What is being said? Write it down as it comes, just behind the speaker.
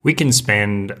We can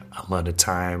spend a lot of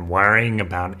time worrying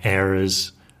about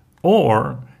errors,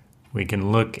 or we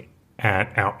can look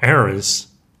at our errors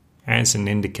as an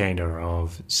indicator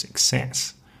of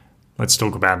success. Let's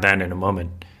talk about that in a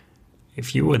moment.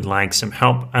 If you would like some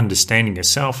help understanding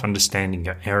yourself, understanding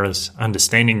your errors,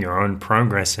 understanding your own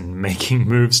progress and making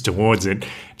moves towards it,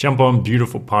 jump on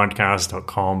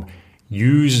beautifulpodcast.com.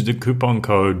 Use the coupon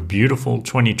code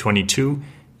BEAUTIFUL2022. You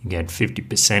get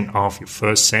 50% off your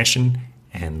first session.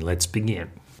 And let's begin.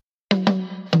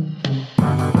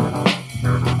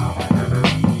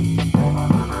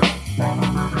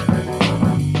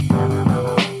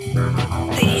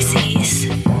 This is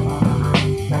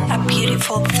a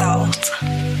beautiful thought.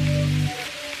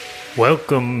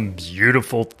 Welcome,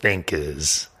 beautiful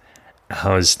thinkers.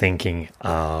 I was thinking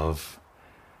of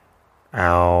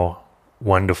our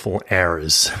wonderful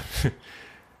errors.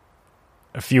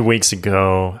 A few weeks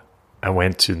ago, I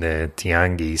went to the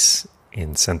Tianguis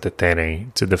in Santa Tere,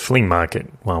 to the flea market.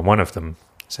 Well, one of them.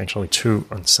 It's actually two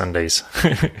on Sundays.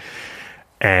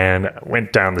 And I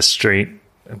went down the street,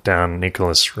 down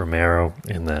Nicolas Romero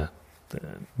in the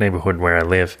neighborhood where I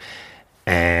live,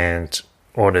 and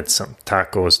ordered some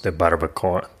tacos de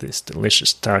barbacoa, these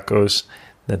delicious tacos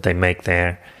that they make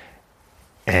there.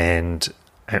 And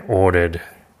I ordered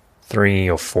 3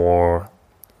 or 4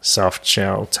 soft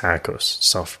shell tacos.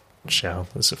 Soft shell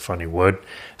is a funny word.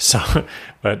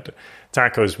 But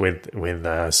tacos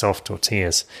with soft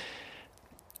tortillas.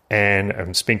 And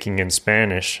I'm speaking in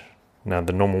Spanish. Now,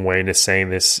 the normal way to say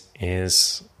this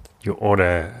is you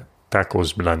order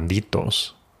tacos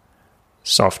blanditos,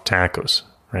 soft tacos,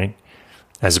 right?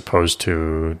 As opposed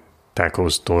to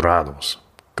tacos dorados,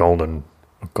 golden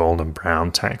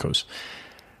brown tacos.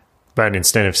 But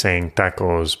instead of saying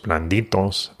tacos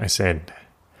blanditos, I said,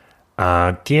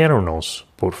 tiernos,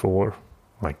 por favor,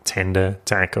 like tender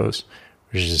tacos,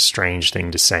 which is a strange thing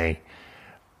to say.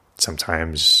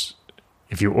 Sometimes,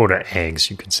 if you order eggs,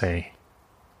 you can say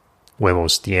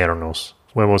huevos tiernos,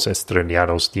 huevos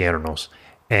estrellados tiernos,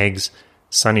 eggs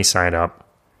sunny side up,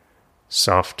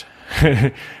 soft,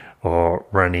 or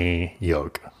runny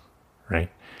yolk, right?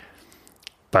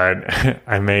 But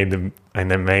I then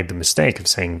made the mistake of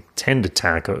saying tender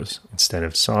tacos instead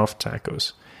of soft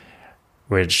tacos,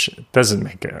 which doesn't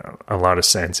make a lot of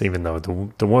sense, even though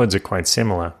the words are quite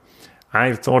similar.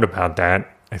 I thought about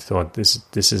that. I thought this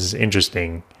is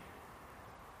interesting.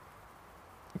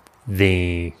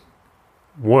 The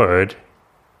word,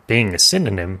 being a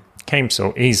synonym, came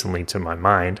so easily to my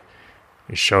mind.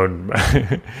 It showed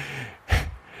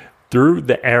through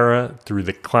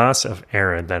the class of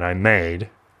error that I made,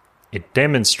 it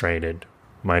demonstrated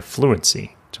my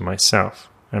fluency to myself.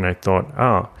 And I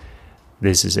thought,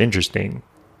 this is interesting.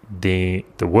 The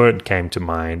word came to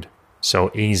mind so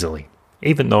easily.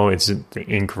 Even though it's the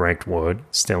incorrect word,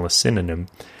 still a synonym.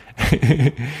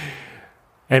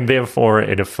 And therefore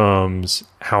it affirms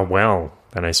how well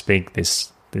that I speak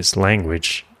this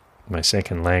language, my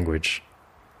second language.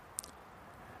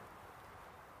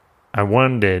 I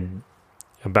wondered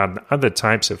about the other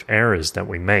types of errors that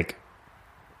we make.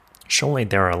 Surely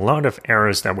there are a lot of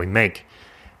errors that we make,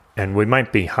 and we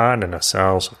might be hard on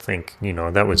ourselves or think,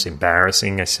 that was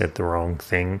embarrassing, I said the wrong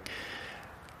thing,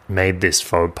 made this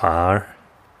faux pas,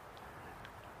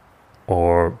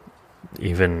 or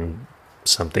even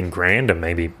something grander,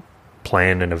 maybe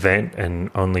plan an event and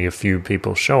only a few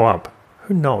people show up.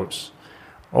 Who knows?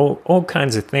 All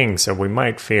kinds of things that we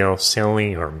might feel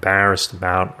silly or embarrassed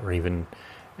about, or even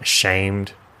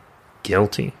ashamed,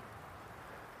 guilty.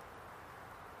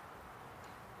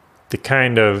 The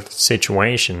kind of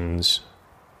situations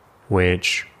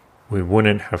which we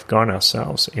wouldn't have got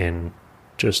ourselves in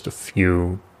just a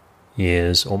few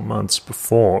years or months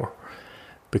before,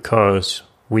 because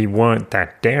we weren't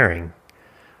that daring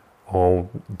or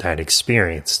that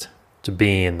experienced to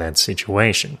be in that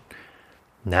situation.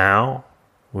 Now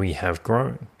we have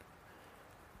grown.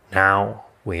 Now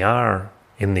we are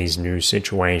in these new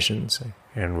situations,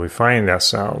 and we find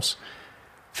ourselves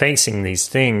facing these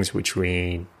things which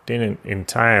we didn't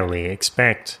entirely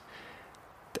expect.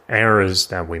 The errors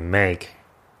that we make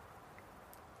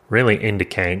really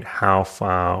indicate how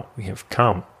far we have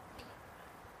come.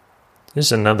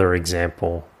 There's another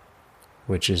example,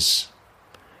 which is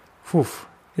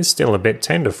it's still a bit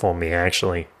tender for me,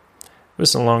 actually. It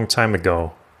was a long time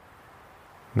ago,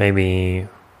 maybe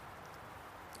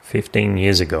 15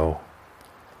 years ago.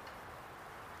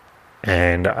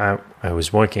 And I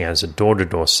was working as a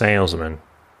door-to-door salesman.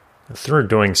 Through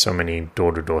doing so many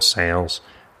door-to-door sales,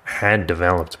 I had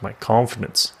developed my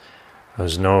confidence. I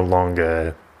was no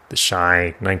longer the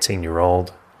shy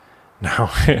 19-year-old.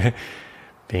 Now,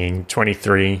 being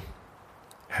 23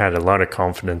 had a lot of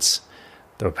confidence,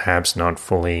 though perhaps not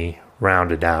fully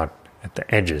rounded out at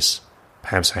the edges.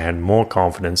 Perhaps I had more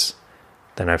confidence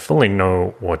than I fully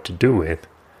know what to do with.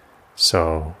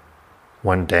 So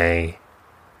one day,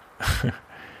 I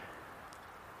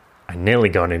nearly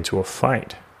got into a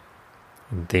fight.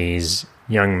 These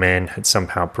young men had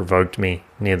somehow provoked me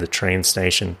near the train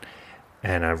station,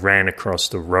 and I ran across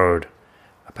the road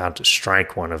about to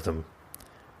strike one of them.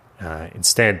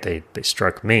 Instead, they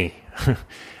struck me.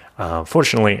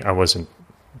 Fortunately, I wasn't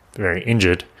very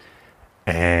injured,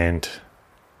 and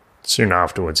soon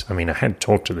afterwards, I had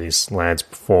talked to these lads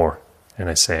before, and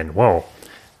I said, whoa,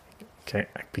 okay,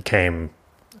 I became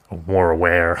more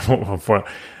aware of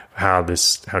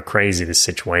how crazy this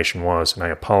situation was, and I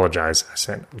apologized. I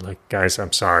said, look, guys,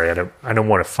 I'm sorry, I don't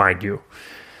want to fight you.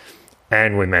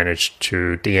 And we managed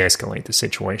to de-escalate the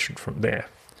situation from there.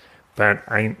 But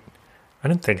I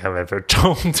don't think I've ever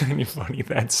told anybody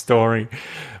that story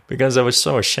because I was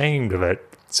so ashamed of it,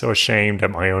 so ashamed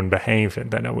at my own behavior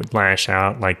that I would lash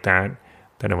out like that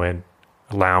I would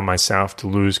allow myself to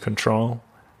lose control.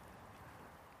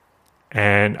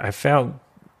 And I felt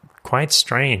quite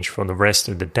strange for the rest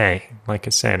of the day. Like I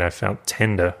said, I felt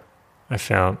tender. I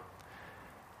felt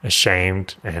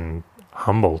ashamed and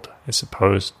humbled, I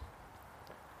suppose.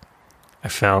 I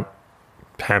felt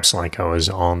perhaps like I was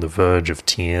on the verge of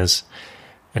tears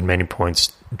at many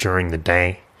points during the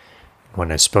day.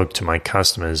 When I spoke to my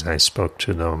customers, I spoke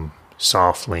to them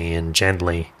softly and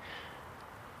gently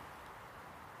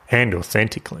and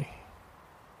authentically.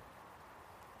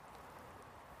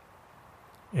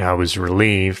 I was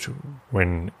relieved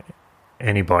when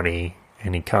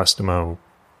any customer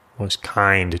was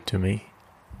kind to me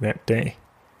that day.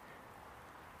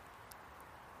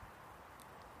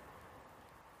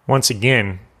 Once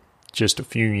again, just a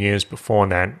few years before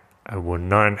that, I would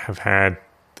not have had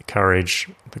the courage,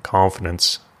 the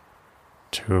confidence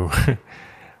to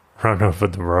run over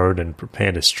the road and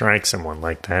prepare to strike someone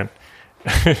like that.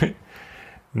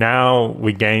 Now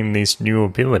we gain these new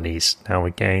abilities. Now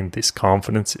we gain this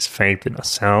confidence, this faith in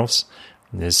ourselves.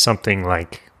 And there's something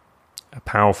like a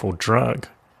powerful drug.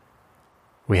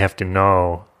 We have to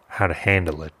know how to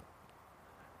handle it.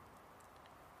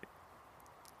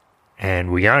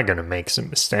 And we are going to make some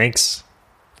mistakes.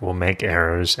 We'll make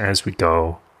errors as we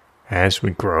go, as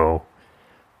we grow,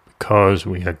 because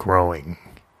we are growing.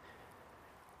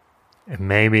 And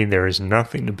maybe there is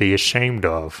nothing to be ashamed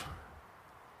of.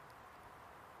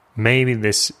 Maybe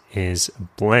this is a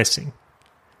blessing.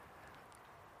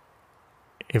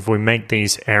 If we make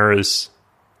these errors,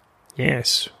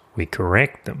 yes, we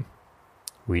correct them.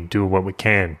 We do what we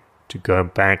can to go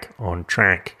back on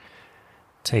track,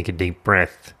 take a deep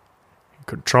breath,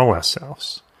 control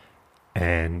ourselves,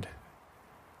 and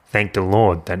thank the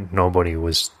Lord that nobody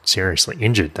was seriously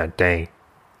injured that day.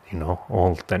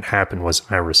 All that happened was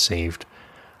I received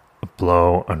a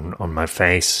blow on my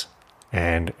face,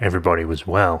 and everybody was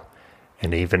well,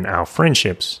 and even our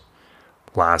friendships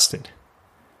lasted.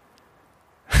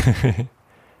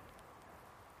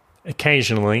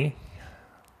 Occasionally,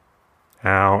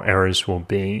 our errors will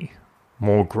be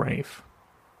more grave.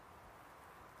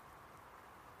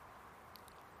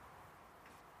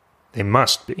 They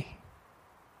must be.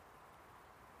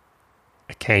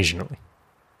 Occasionally.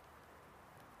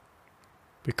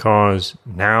 Because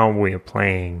now we are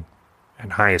playing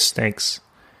at higher stakes.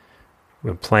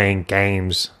 We're playing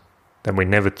games that we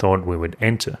never thought we would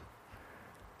enter.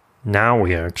 Now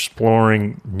we are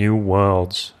exploring new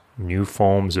worlds, new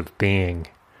forms of being.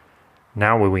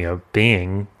 Now we are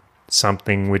being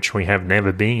something which we have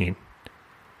never been.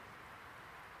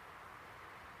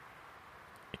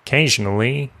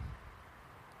 Occasionally,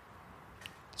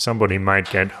 somebody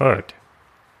might get hurt.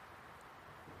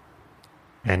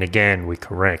 And again, we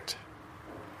correct.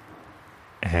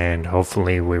 And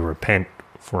hopefully we repent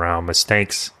for our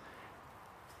mistakes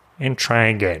and try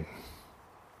again.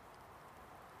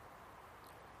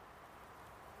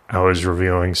 I was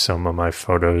reviewing some of my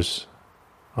photos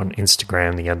on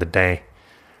Instagram the other day,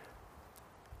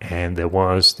 and there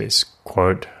was this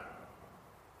quote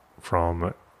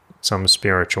from some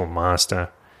spiritual master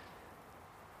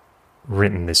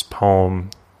written this poem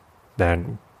that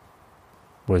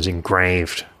was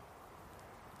engraved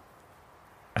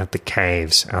at the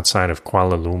caves outside of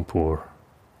Kuala Lumpur.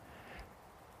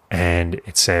 And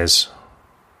it says,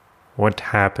 "What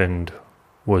happened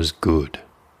was good.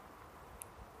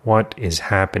 What is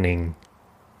happening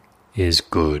is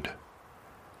good.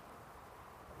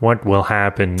 What will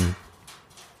happen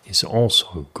is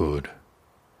also good."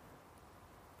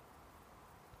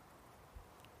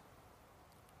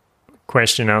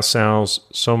 Question ourselves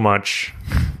so much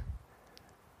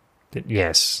that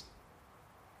yes,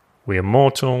 we are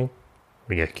mortal,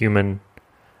 we are human.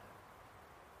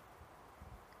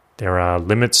 There are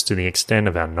limits to the extent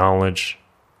of our knowledge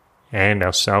and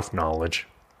our self-knowledge.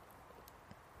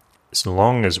 As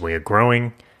long as we are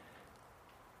growing,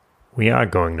 we are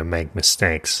going to make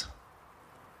mistakes.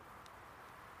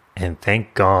 And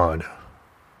thank God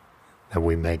that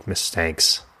we make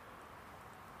mistakes.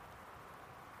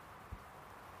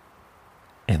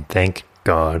 And thank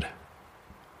God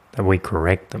that we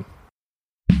correct them.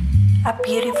 A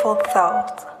beautiful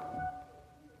thought.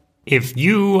 If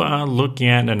you are looking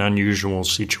at an unusual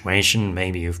situation,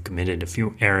 maybe you've committed a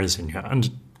few errors and you're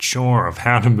unsure of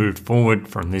how to move forward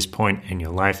from this point in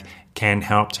your life, can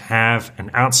help to have an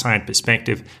outside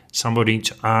perspective, somebody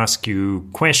to ask you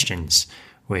questions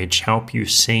which help you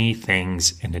see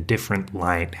things in a different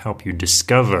light, help you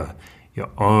discover your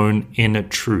own inner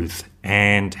truth,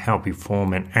 and help you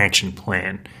form an action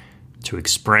plan to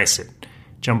express it.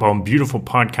 Jump on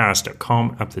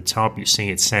beautifulpodcast.com. Up the top, you see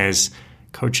it says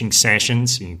coaching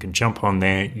sessions. You can jump on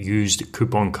there, use the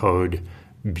coupon code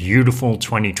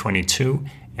BEAUTIFUL2022,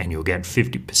 and you'll get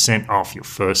 50% off your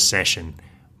first session.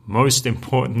 Most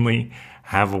importantly,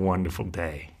 have a wonderful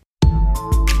day.